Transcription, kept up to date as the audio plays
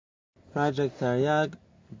Project Taryag,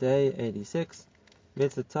 day 86,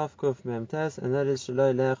 Mitzvah Tavkuf Memtes, and that is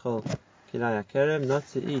Shaloi Lechol Kilai Kerem, not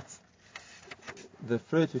to eat the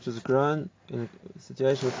fruit which is grown in a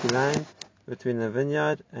situation of kilayim between the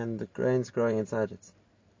vineyard and the grains growing inside it.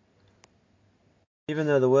 Even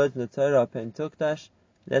though the words in the Torah are pen tukdash,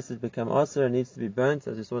 lest it become aser and needs to be burnt,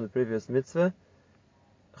 as we saw in the previous mitzvah,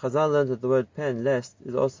 Chazal learned that the word pen, lest,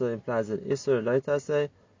 is also implies that isur loitase,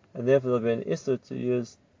 and therefore there will be an isur to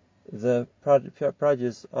use the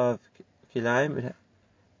produce of kilayim,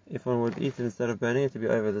 if one would eat it instead of burning it, to be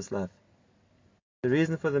over this life. The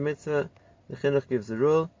reason for the mitzvah, the Chinuch gives the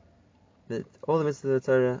rule that all the mitzvahs of the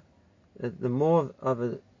Torah, the more of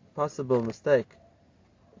a possible mistake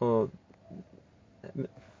or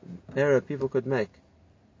error people could make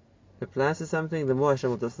applies to something, the more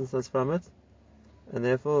Hashem will distance us from it. And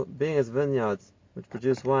therefore, being as vineyards which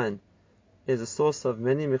produce wine is a source of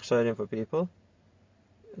many michsharim for people.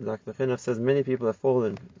 Like the Chinuch says, many people have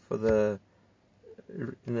fallen for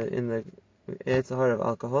in the Yetzer Hara of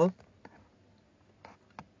alcohol.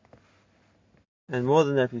 And more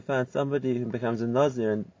than that, we find somebody who becomes a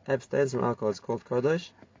Nazir and abstains from alcohol is called Kodesh.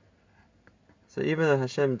 So even though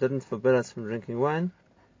Hashem didn't forbid us from drinking wine,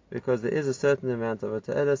 because there is a certain amount of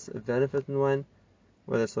a benefit in wine,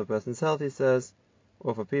 whether it's for a person's health, he says,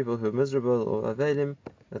 or for people who are miserable or avelim,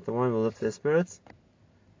 that the wine will lift their spirits.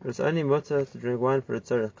 But it's only mutter to drink wine for a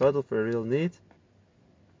tzarech gadol, for a real need.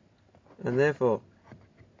 And therefore,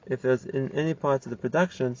 if there's in any part of the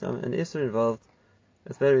production an isur involved,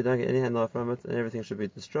 it's better we don't get any handoff from it, and everything should be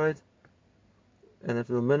destroyed. And it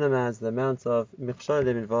will minimize the amount of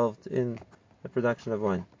michshalim involved in the production of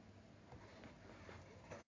wine.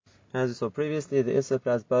 As we saw previously, the isur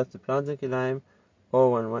applies both to planting kilayim,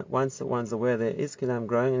 or once one's aware there is kilayim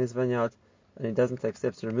growing in his vineyard, and he doesn't take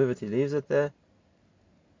steps to remove it, he leaves it there.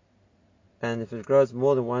 And if it grows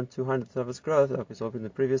more than 1/200th of its growth, like we saw in the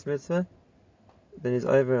previous mitzvah, then he's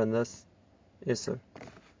over on this isur.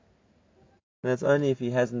 And that's only if he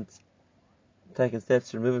hasn't taken steps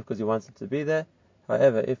to remove it because he wants it to be there.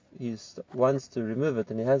 However, if he wants to remove it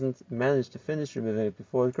and he hasn't managed to finish removing it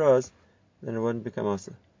before it grows, then it wouldn't become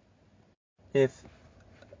aser. If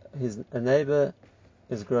a neighbor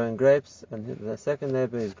is growing grapes and the second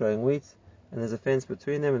neighbor is growing wheat, and there's a fence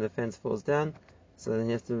between them and the fence falls down, so then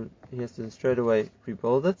he has to straight away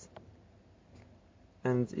rebuild it.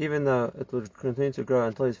 And even though it will continue to grow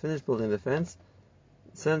until he's finished building the fence,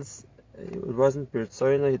 since it wasn't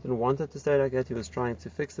Birtsoina, he didn't want it to stay like that, he was trying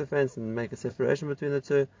to fix the fence and make a separation between the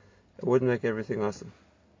two, it wouldn't make everything awesome.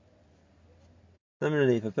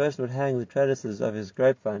 Similarly, if a person would hang the trellises of his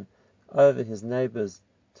grapevine over his neighbor's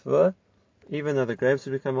tvur, even though the grapes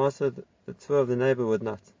would become awesome, the tvur of the neighbor would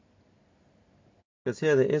not. Because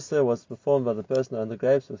here the isur was performed by the person on the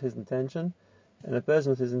grapes with his intention, and a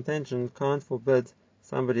person with his intention can't forbid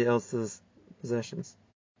somebody else's possessions.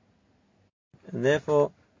 And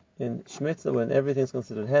therefore, in Shemitah, when everything's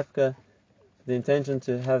considered hefka, the intention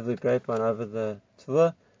to have the grapevine over the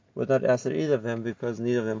tvur would not aser either of them, because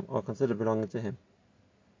neither of them are considered belonging to him.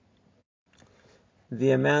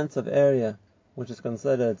 The amount of area which is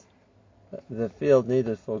considered the field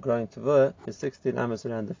needed for growing tvur is 16 amos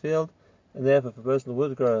around the field, and therefore if a person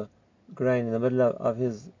would grow grain in the middle of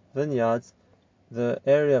his vineyards, the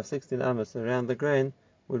area of 16 amos around the grain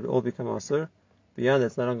would all become asur. Beyond that,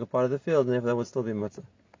 it's no longer part of the field, and therefore that would still be mutter.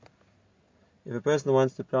 If a person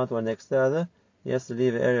wants to plant one next to the other, he has to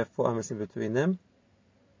leave an area of 4 amos in between them.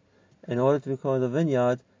 In order to be called a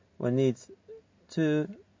vineyard, one needs 2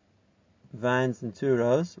 vines in 2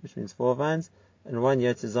 rows, which means 4 vines, and 1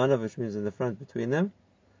 yetzizana, which means in the front between them,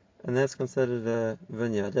 and that's considered a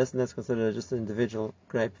vineyard. That's considered just an individual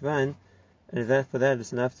grapevine, and for that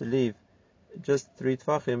it's enough to leave just 3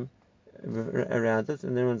 tvachim around it,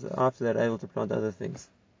 and then one's after that able to plant other things.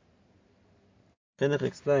 Chinuch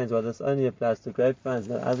explains why this only applies to grapevines,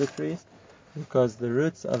 not other trees, because the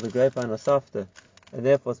roots of the grapevine are softer, and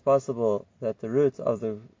therefore it's possible that the roots of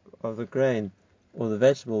the grain or the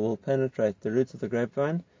vegetable will penetrate the roots of the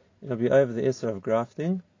grapevine. It'll be over the isur of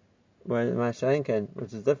grafting, where Mashainken,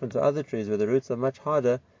 which is different to other trees where the roots are much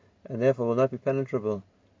harder and therefore will not be penetrable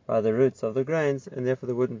by the roots of the grains, and therefore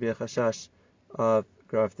there wouldn't be a chashash of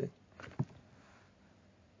grafting.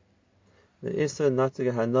 The isur not to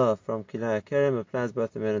get hana from kilai kerem applies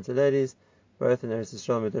both to men and to ladies, both in Eretz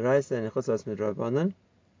Yisrael midaraisa and in Chutz La'aretz midrabanan.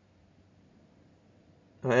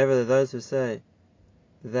 However, there are those who say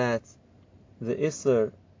that the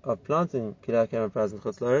isur of planting kilai kerem applies in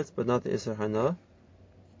Chutz La'aretz, but not the isur hana.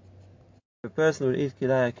 If a person would eat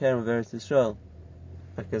kilai kerem of Eretz Yisrael,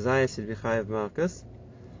 like a zayis would be chayav malchus,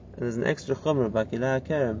 and there's an extra chumrah by kilai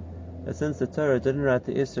kerem that since the Torah didn't write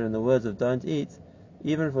the Isser in the words of don't eat,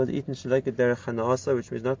 even if it was eaten shaleket derech hanaasa,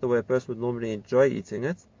 which means not the way a person would normally enjoy eating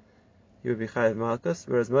it, he would be chayav malchus.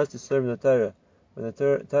 Whereas most Isser in the Torah, when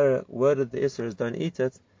the Torah worded the Isser as don't eat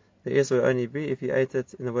it, the Isser would only be if he ate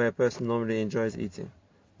it in the way a person normally enjoys eating,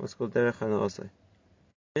 what's called derech hanaasa.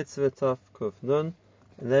 Mitzvah taf kuf nun,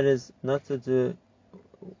 and that is not to do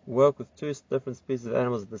work with two different species of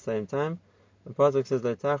animals at the same time. The pasuk says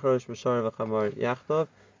leitachrosh b'shar v'chamor yachtov,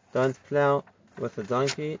 don't plow with a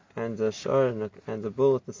donkey and a shar and a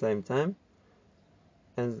bull at the same time.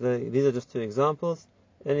 And these are just two examples.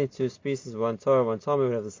 Any two species, one Torah, one Talmud,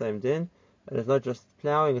 would have the same din. And it's not just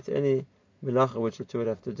plowing, it's any milacha which the two would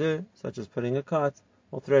have to do, such as putting a cart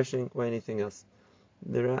or threshing or anything else.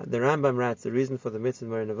 The Rambam writes the reason for the mitzvah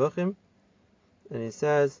Moreh Nevuchim, and he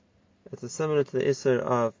says it's similar to the Isser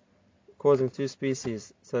of causing two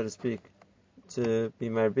species, so to speak, to be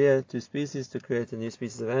marbia, two species to create a new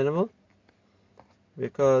species of animal,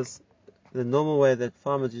 because the normal way that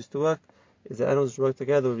farmers used to work is that animals which work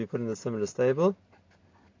together would be put in a similar stable,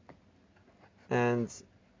 and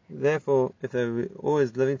therefore if they were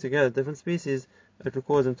always living together, different species, it would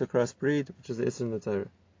cause them to crossbreed, which is the Isser in the Torah.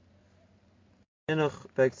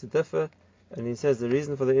 Enoch begs to differ, and he says the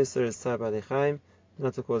reason for the Isser is Tzar Ba'alei Chaim,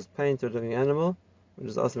 not to cause pain to a living animal, which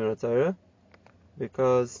is also in the Torah,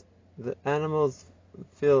 because the animals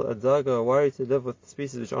feel a daga or worry to live with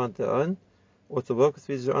species which aren't their own, or to work with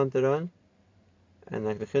species which aren't their own, and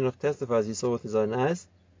like the Chinuch testifies, he saw with his own eyes,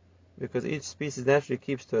 because each species naturally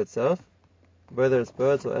keeps to itself, whether it's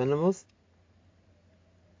birds or animals,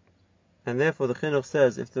 and therefore the Chinuch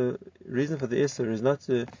says if the reason for the Isser is not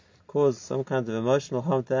to cause some kind of emotional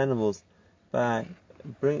harm to animals by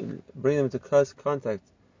bring them into close contact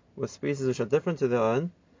with species which are different to their own,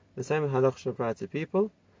 the same halach should apply to people,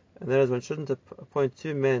 and that is one shouldn't appoint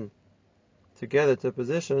two men together to a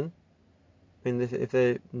position, if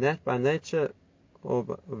they're by nature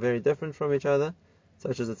or very different from each other,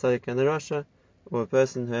 such as a tzaddik and a rasha, or a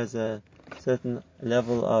person who has a certain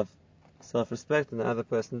level of self-respect and the other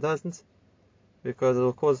person doesn't, because it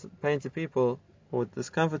will cause pain to people or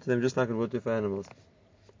discomfort to them just like it would do for animals.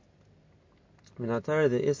 In our Torah,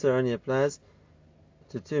 the Isser only applies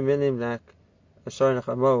to two minim like a shor and a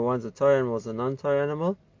chamor, one's a Torah animal, one's a non-Torah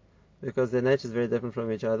animal, because their nature is very different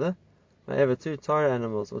from each other. However, two Torah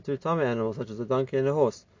animals or two Tamei animals, such as a donkey and a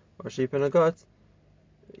horse, or a sheep and a goat,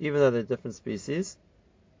 even though they're different species,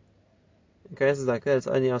 in cases like that, it's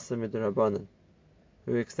only Asur Midrabanan,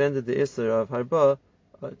 who extended the Isser of Harba,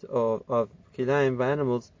 or of Kilayim by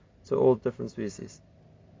animals, to all different species.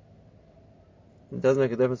 It doesn't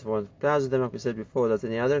make a difference if one plows with them, like we said before, does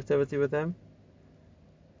any other activity with them,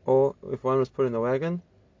 or if one was put in the wagon,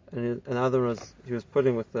 and another one he was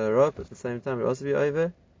putting with the rope at the same time, it would also be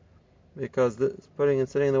over, because putting and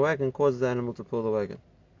sitting in the wagon causes the animal to pull the wagon.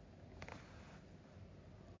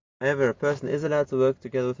 However, a person is allowed to work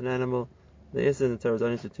together with an animal. The Isser in the Torah is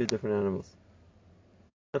only to two different animals.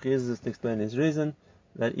 He uses this to explain his reason,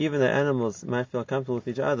 that even though animals might feel comfortable with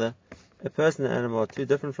each other, a person and an animal are too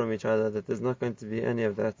different from each other that there's not going to be any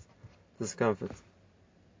of that discomfort.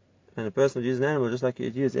 And a person would use an animal just like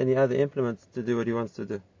he'd use any other implement to do what he wants to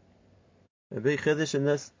do. A big chiddush in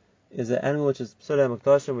this is an animal which is psula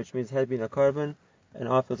muktashim, which means had been a korban, and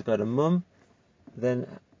afterwards got a mum. Then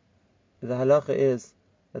the halacha is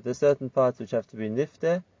that there's certain parts which have to be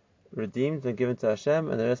nifteh, redeemed and given to Hashem,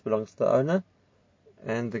 and the rest belongs to the owner.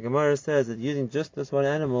 And the Gemara says that using just this one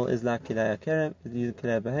animal is like kilaya kerem, is using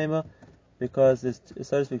kilaya behema, because there's,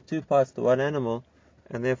 so to speak, two parts to one animal,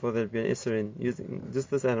 and therefore there'd be an Isser in using just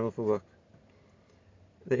this animal for work.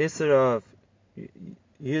 The Isser of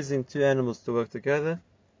using two animals to work together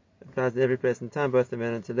applies in every place and time, both the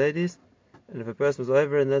men and to ladies. And if a person was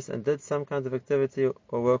over in this and did some kind of activity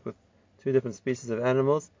or work with two different species of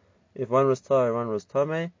animals, if one was Torah and one was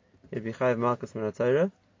Tomei, he'd be chayav malchus min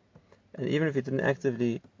haTorah. And even if he didn't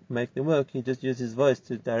actively make them work, he just used his voice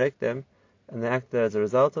to direct them, and they acted as a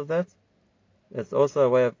result of that. It's also a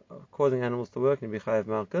way of causing animals to work and be chayav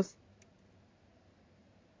malchus.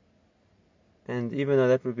 And even though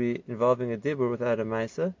that would be involving a dibur without a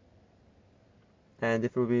maisa, and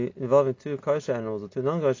if it would be involving two kosher animals or two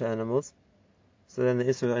non-kosher animals, so then the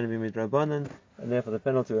Isser would only be midrabanan, and therefore the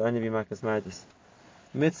penalty would only be makas mardis.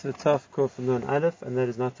 Mitzvah taf kuf nun aleph, and that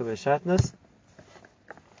is not to wear shatnez.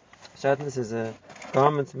 Shatnez is a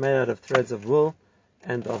garment made out of threads of wool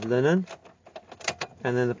and of linen,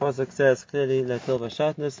 and then the pasuk says clearly letil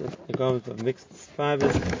v'shatnez, a garment of mixed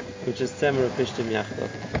fibers, which is tzemer upishtim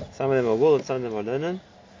yachdav. Some of them are wool and some of them are linen.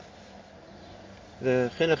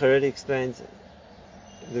 The Chinuch already explained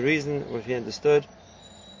the reason, which he understood,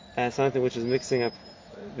 as something which is mixing up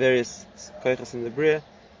various koichas in the Bria,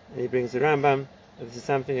 and he brings the Rambam that this is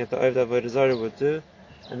something that the Oved Avodah Zarah would do,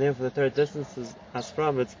 and therefore the Torah distances us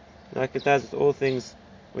from it, like it does with all things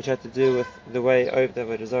which had to do with the way Oved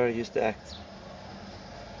Avodah Zarah used to act.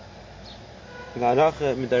 The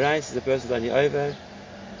halacha midarais is a person on the over.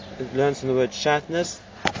 It learns from the word shatness.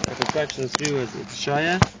 A construction of three words: it's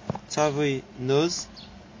shaya, tavui, nuz,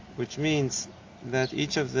 which means that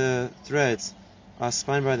each of the threads are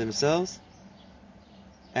spun by themselves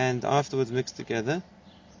and afterwards mixed together.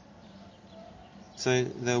 So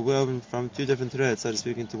they're woven from two different threads, so to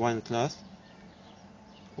speak, into one cloth,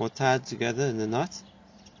 or tied together in a knot.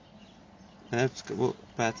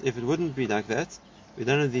 But if it wouldn't be like that, we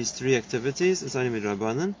don't have these three activities, it's only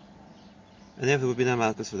midrabanan, and therefore there would be no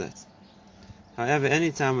malchus for that. However,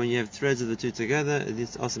 any time when you have threads of the two together, it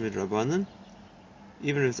is also midrabanan,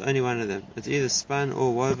 even if it's only one of them. It's either spun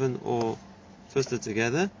or woven or twisted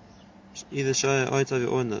together, either shaya, oitavi,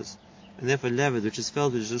 or nuz. And therefore levid, which is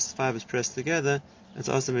felt, which is just fibers pressed together, it's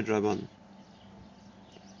also midrabanan.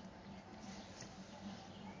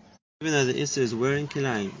 Even though the issue is wearing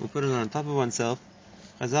kilayim or putting it on top of oneself,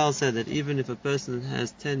 Chazal said that even if a person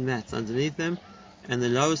has 10 mats underneath them, and the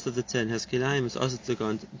lowest of the 10 has kilayim, it's also to go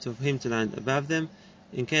on to him to land above them,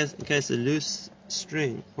 in case a loose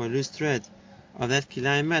string or a loose thread of that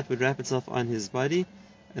kilayim mat would wrap itself on his body,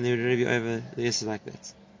 and they would already be over the issue like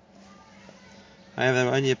that. However, they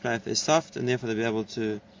will only apply if they're soft, and therefore they'll be able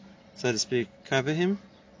to, so to speak, cover him.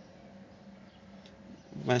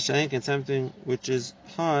 By shank and something which is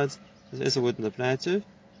hard, this issue wouldn't apply to.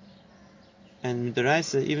 And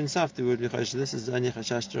midaraisa, even soft, it would be chashash. This is only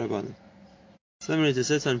chashash d'Rabbanan. Similarly, to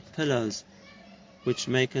sit on pillows which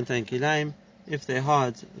may contain kilayim, if they're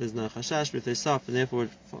hard, there's no chashash, but if they're soft, and therefore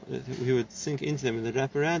he would sink into them and they'd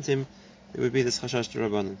wrap around him, it would be this chashash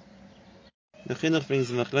d'Rabbanan. The chinuch brings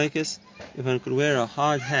the machlokes, if one could wear a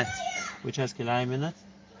hard hat which has kilayim in it,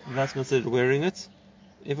 that's considered wearing it.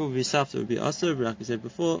 If it would be soft, it would be asur, but like we said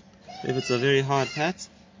before, if it's a very hard hat,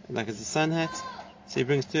 like it's a sun hat, so he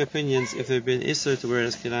brings two opinions, if there would be an issur to wear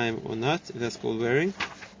as kilayim or not, if that's called wearing.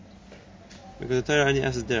 Because the Torah only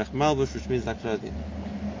asks derech malbush, which means like clothing.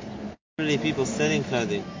 Generally, people selling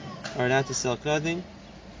clothing are allowed to sell clothing,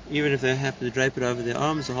 even if they happen to drape it over their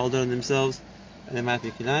arms or hold it on themselves, and there might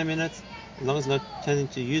be kilayim in it, as long as they're not tending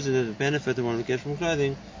to use it as a benefit they want to get from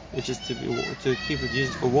clothing, which is to keep it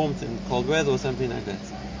used for warmth in cold weather or something like that.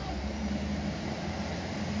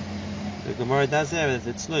 The Gemara does there that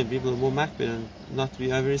it's slow. People who are more makbid and not to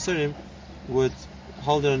be over Yisurim would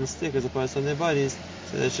hold it on a stick as opposed to on their bodies,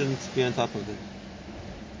 so they shouldn't be on top of them.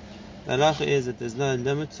 The halacha is that there's no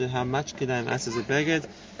limit to how much kilayim acts as a beged,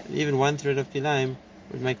 and even one thread of kilayim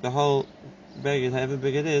would make the whole beged, however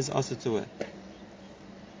big it is, also to wear.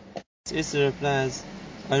 This issur applies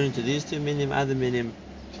only to these two minim. Other minim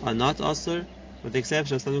are not asur, with the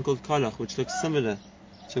exception of something called kolach, which looks similar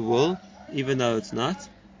to wool, even though it's not.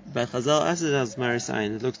 But Chazal asur as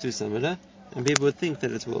marisayin, it looks too similar, and people would think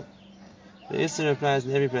that it's wool. The issur applies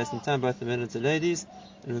in every place in time, both the men and the ladies,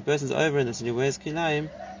 and if a person's over in this and he wears kilayim,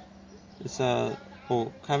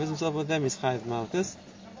 or covers himself with them, he's chayiv malchus.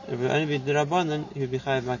 If it would only be d'Rabbanan, he would be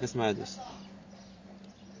chayiv malchus madus.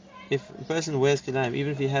 If a person wears kilayim,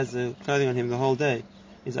 even if he has the clothing on him the whole day,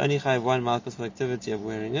 he's only chayiv one malchus for the activity of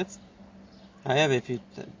wearing it. However,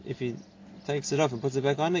 if he takes it off and puts it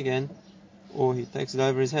back on again, or he takes it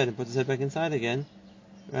over his head and puts his head back inside again,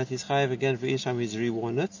 right, he's chayiv again for each time he's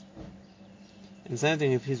reworn it. And same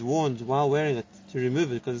thing, if he's warned while wearing it to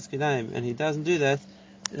remove it because it's kilayim, and he doesn't do that,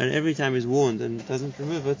 and every time he's warned and doesn't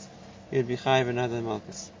remove it, he would be chayiv another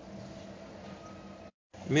malchus.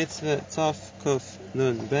 Mitzvah Tov Kuf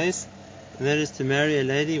Nun Beis, and that is to marry a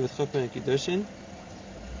lady with chuppah and kiddushin,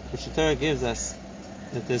 which the Torah gives us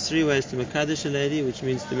that there's three ways to mekadosh a lady, which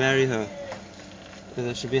means to marry her.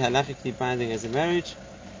 There should be halachically binding as a marriage,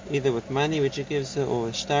 either with money which he gives her, or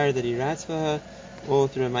a shtar that he writes for her, or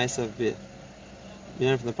through a ma'aseh of bir. You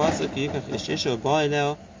know from the pasuk, Yikach ish isha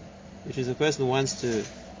ba'ilel, which is a person who wants to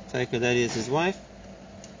take a lady as his wife.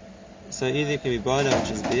 So either it can be ba'ilel,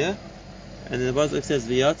 which is bir, and then the pasuk says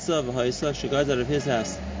v'yatza v'ha'isa, she goes out of his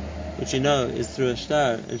house, which you know is through a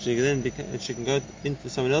shtar, and she can go into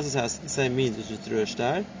someone else's house the same means, which is through a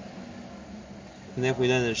shtar. And therefore we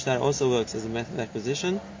learn that a shtar also works as a method of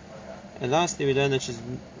acquisition. And lastly, we learn that she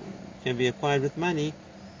can be acquired with money,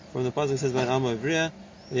 from the pasuk says by Alma Ivriya,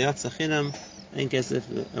 v'yatza chinam, in case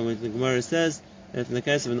and when the Gemara says that in the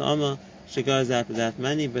case of an Alma, she goes out without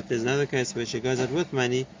money, but there's another case where she goes out with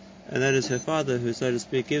money, and that is her father, who, so to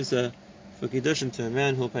speak, gives her for kiddushin to a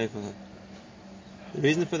man who will pay for her. The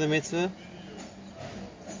reason for the mitzvah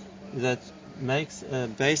that makes a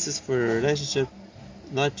basis for a relationship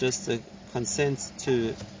not just a consent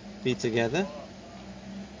to be together,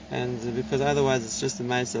 and because otherwise it's just a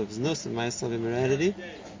matter of znus, a matter of immorality.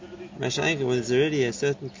 When there's already a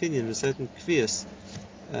certain kinyan, a certain kvius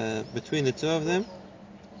between the two of them,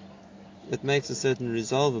 it makes a certain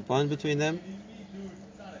resolve, a bond between them,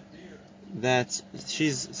 that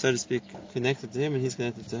she's, so to speak, connected to him and he's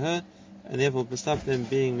connected to her, and therefore will stop them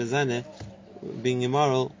being mezaneh, being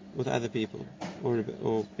immoral with other people,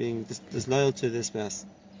 or being disloyal to their spouse.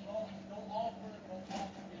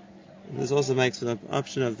 This also makes for the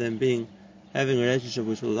option of them having a relationship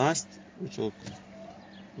which will last, which will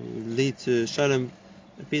lead to shalom,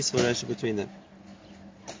 a peaceful relationship between them.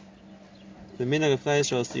 The minhag of Klal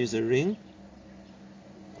Yisrael is to use a ring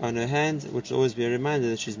on her hand, which will always be a reminder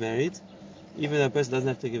that she's married. Even though a person doesn't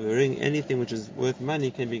have to give a ring, anything which is worth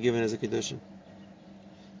money can be given as a kiddushin.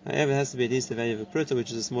 However, it has to be at least the value of a pruta, which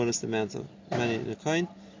is the smallest amount of money in a coin.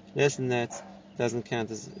 Less than that doesn't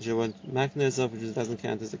count as Jawant Makna itself, which doesn't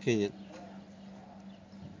count as a kinyan.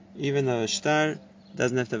 Even though a shtar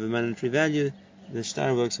doesn't have to have a monetary value, the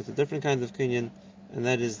shtar works with a different kind of kinyan, and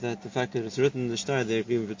that is that the fact that it's written in the shtar, the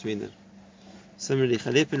agreement between them. Similarly,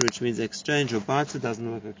 chalipin, which means exchange or barter,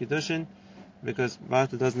 doesn't work with kiddushin, because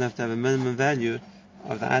barter doesn't have to have a minimum value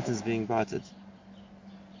of the items being bartered.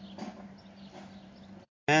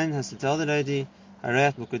 The man has to tell the lady,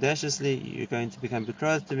 Harayat Mukudeshesli, you're going to become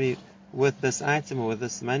betrothed to me with this item or with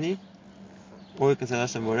this money, or you can say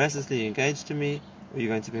Hashem Moresesli, you're engaged to me, or you're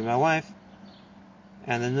going to be my wife.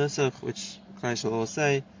 And the nusach, which Klal Yisrael will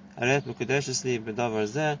say, Harayat Mukudeshesli b'davar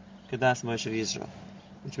zeh kedas Moshe Yisrael,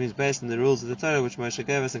 which means based on the rules of the Torah which Moshe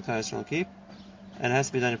gave us and Klal Yisrael keep, and it has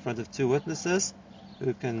to be done in front of two witnesses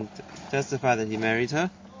who can testify that he married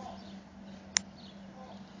her.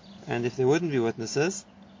 And if there wouldn't be witnesses,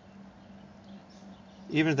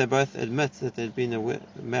 even if they both admit that there'd been a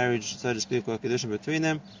marriage, so to speak, or a kedushin between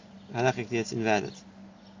them, halachically it's invalid.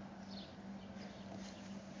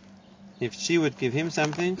 If she would give him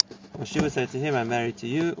something, or she would say to him, I'm married to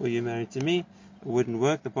you, or you're married to me, it wouldn't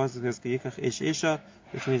work. The pasuk says, Kiyikach ish isha,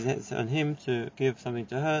 which means it's on him to give something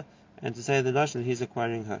to her, and to say the lashon, he's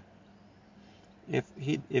acquiring her.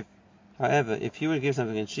 However, if he would give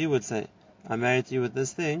something and she would say, I'm married to you with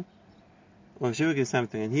this thing, or if she would give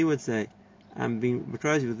something and he would say, I'm being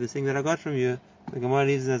betrothed with this thing that I got from you, the Gemara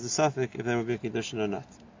leaves it as a suffix if there will be a kiddushin or not.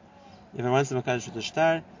 If I want to makadosh with a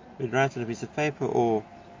shtar, we'd write on a piece of paper or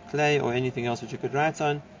clay or anything else which you could write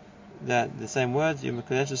on, that the same words, you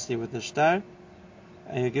makadosh with the shtar,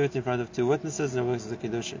 and you give it in front of two witnesses, and it works as a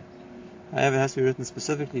kiddushin. However, it has to be written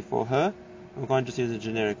specifically for her. We can't just use a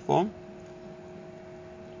generic form.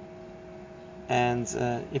 And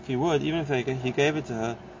if he would, even if he gave it to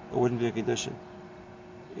her, it wouldn't be a kiddushin.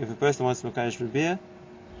 If a person wants to makadosh with beer,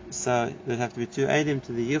 so there'd have to be two eidim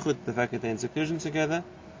to the yichud, the fact that they're in seclusion together,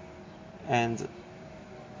 and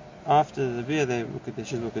after the beer they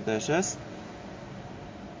mukadeshes,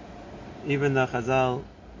 even though Chazal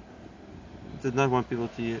did not want people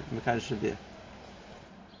to makadosh with beer.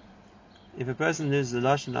 If a person uses the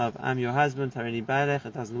lashon of I'm your husband, harini bailech,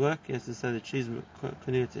 it doesn't work. He has to say that she's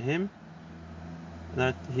konir to him,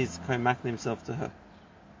 not he's koimakne himself to her.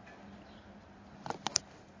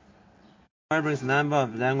 It brings a number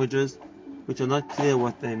of languages which are not clear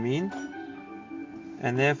what they mean,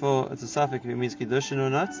 and therefore it's a suffix if it means kiddushin or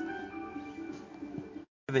not.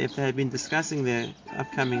 If they had been discussing their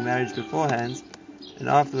upcoming marriage beforehand, and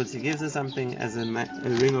afterwards he gives her something as a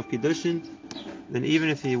ring of kiddushin, then even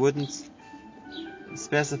if he wouldn't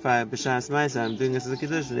specify b'shas ma'aseh, I'm doing this as a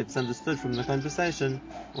kiddushin, if it's understood from the conversation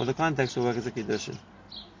or the context, will work as a kiddushin.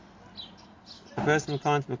 A person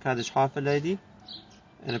can't mekadosh half a lady,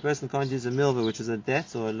 and a person can't use a milva, which is a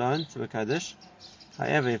debt or a loan, to mekadosh.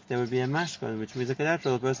 However, if there would be a mashkon, which means a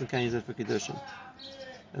collateral, a person can use it for kiddushin.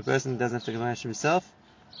 A person doesn't have to kiddush himself.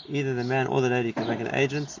 Either the man or the lady can make an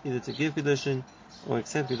agent, either to give kiddushin or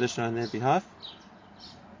accept kiddushin on their behalf,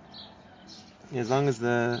 as long as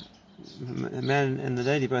the man and the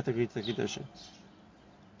lady both agree to the kiddushin.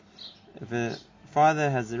 If a father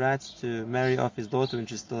has the right to marry off his daughter when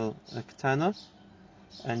she's still a ketana,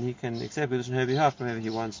 and he can accept kiddushin on her behalf whenever he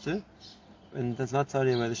wants to, and that's not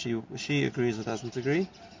telling him whether she agrees or doesn't agree.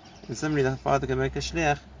 And similarly, the father can make a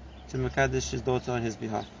shliach to mekadosh his daughter on his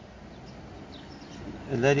behalf.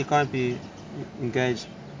 A lady can't be engaged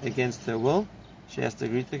against her will; she has to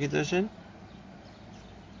agree to the kiddushin,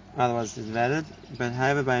 otherwise it's valid. But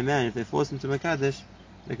however, by a man, if they force him to mekadosh,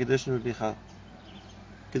 the kiddushin would be chal.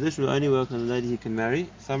 Kiddushin will only work on a lady he can marry.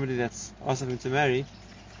 Somebody that's asked him to marry,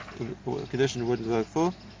 kiddushin wouldn't work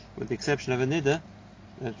for, with the exception of a niddah,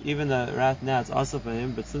 that even though right now it's also for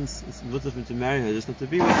him, but since it's good for him to marry her, just not to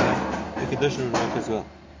be with her, the Kedushin would work as well.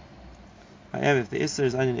 However, if the Isser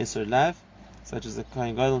is only an Isser Lav, such as a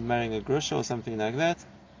Kohen Gadol marrying a Grusha or something like that,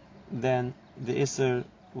 then the Isser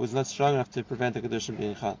was not strong enough to prevent the Kedushin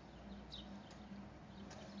being Chal.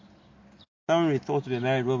 Someone we thought to be a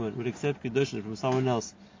married woman would accept Kedushin from someone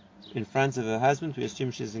else in front of her husband. We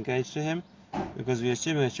assume she's engaged to him, because we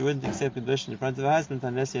assume that she wouldn't accept Kedushin in front of her husband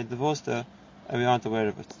unless he had divorced her, and we aren't aware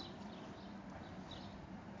of it.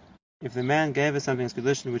 If the man gave her something as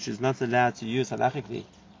Kedushin which is not allowed to use halachically,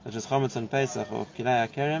 such as Chometz on Pesach or Kilei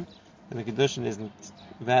HaKerem, then the Kedushin isn't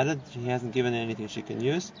valid. He hasn't given her anything she can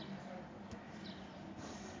use.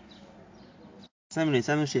 Similarly,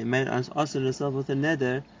 something she made also herself with a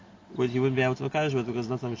neder, he wouldn't be able to Makadosh with because it's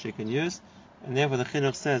not something she can use. And therefore the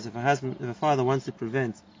Chinuch says if a father wants to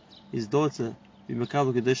prevent his daughter be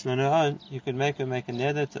Makabel Kedushin on her own, he could make her make a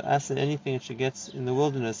neder to asa anything she gets in the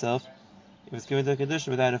world in herself if it's given to a Kedushin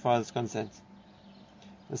without her father's consent.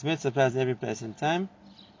 This mitzvah applies in every place and time,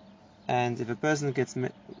 and if a person gets,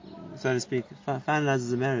 so to speak,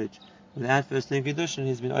 finalizes a marriage without first doing Kedushin,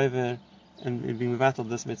 he's been over and being mevatel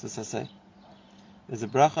this mitzvah saseh. There's a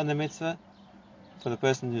bracha on the mitzvah for the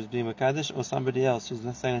person who's being Makadosh or somebody else who's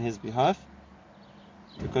not saying on his behalf,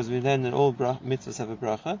 because we learn that all mitzvahs have a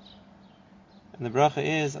bracha, and the bracha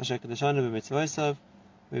is Asher Kedeshanu b'mitzvosav,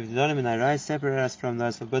 v'v'didonim in Arai, separate us from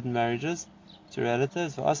those forbidden marriages to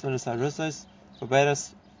relatives, v'asman usarusos, forbade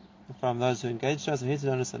us from those who engaged us,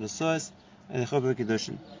 v'hitidonus alusos, and the Chobah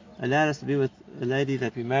Kedushin. Allowed us to be with a lady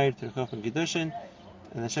that we married through Chobah Kedushin,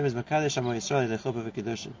 and Hashem is Makadosh Amo Yisrael the Chobah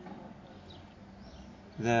Kedushin.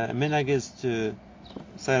 The minhag is to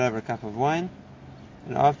say it over a cup of wine,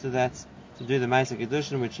 and after that to do the Ma'aseh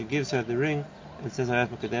Kedushin, which he gives her the ring and says Hayat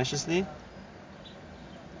Mekadeshesli.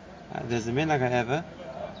 There's a minhag, however,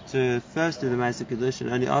 to first do the Ma'aseh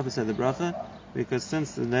Kedushin only after say the bracha, because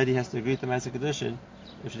since the lady has to agree to the Ma'aseh Kedushin,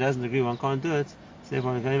 if she doesn't agree, one can't do it, so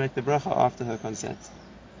therefore one can only make the bracha after her consent.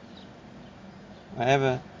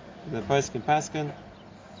 However, the poskim paskin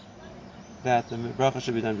that the bracha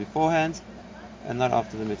should be done beforehand and not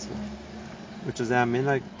after the mitzvah, which is our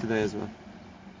minhag today as well.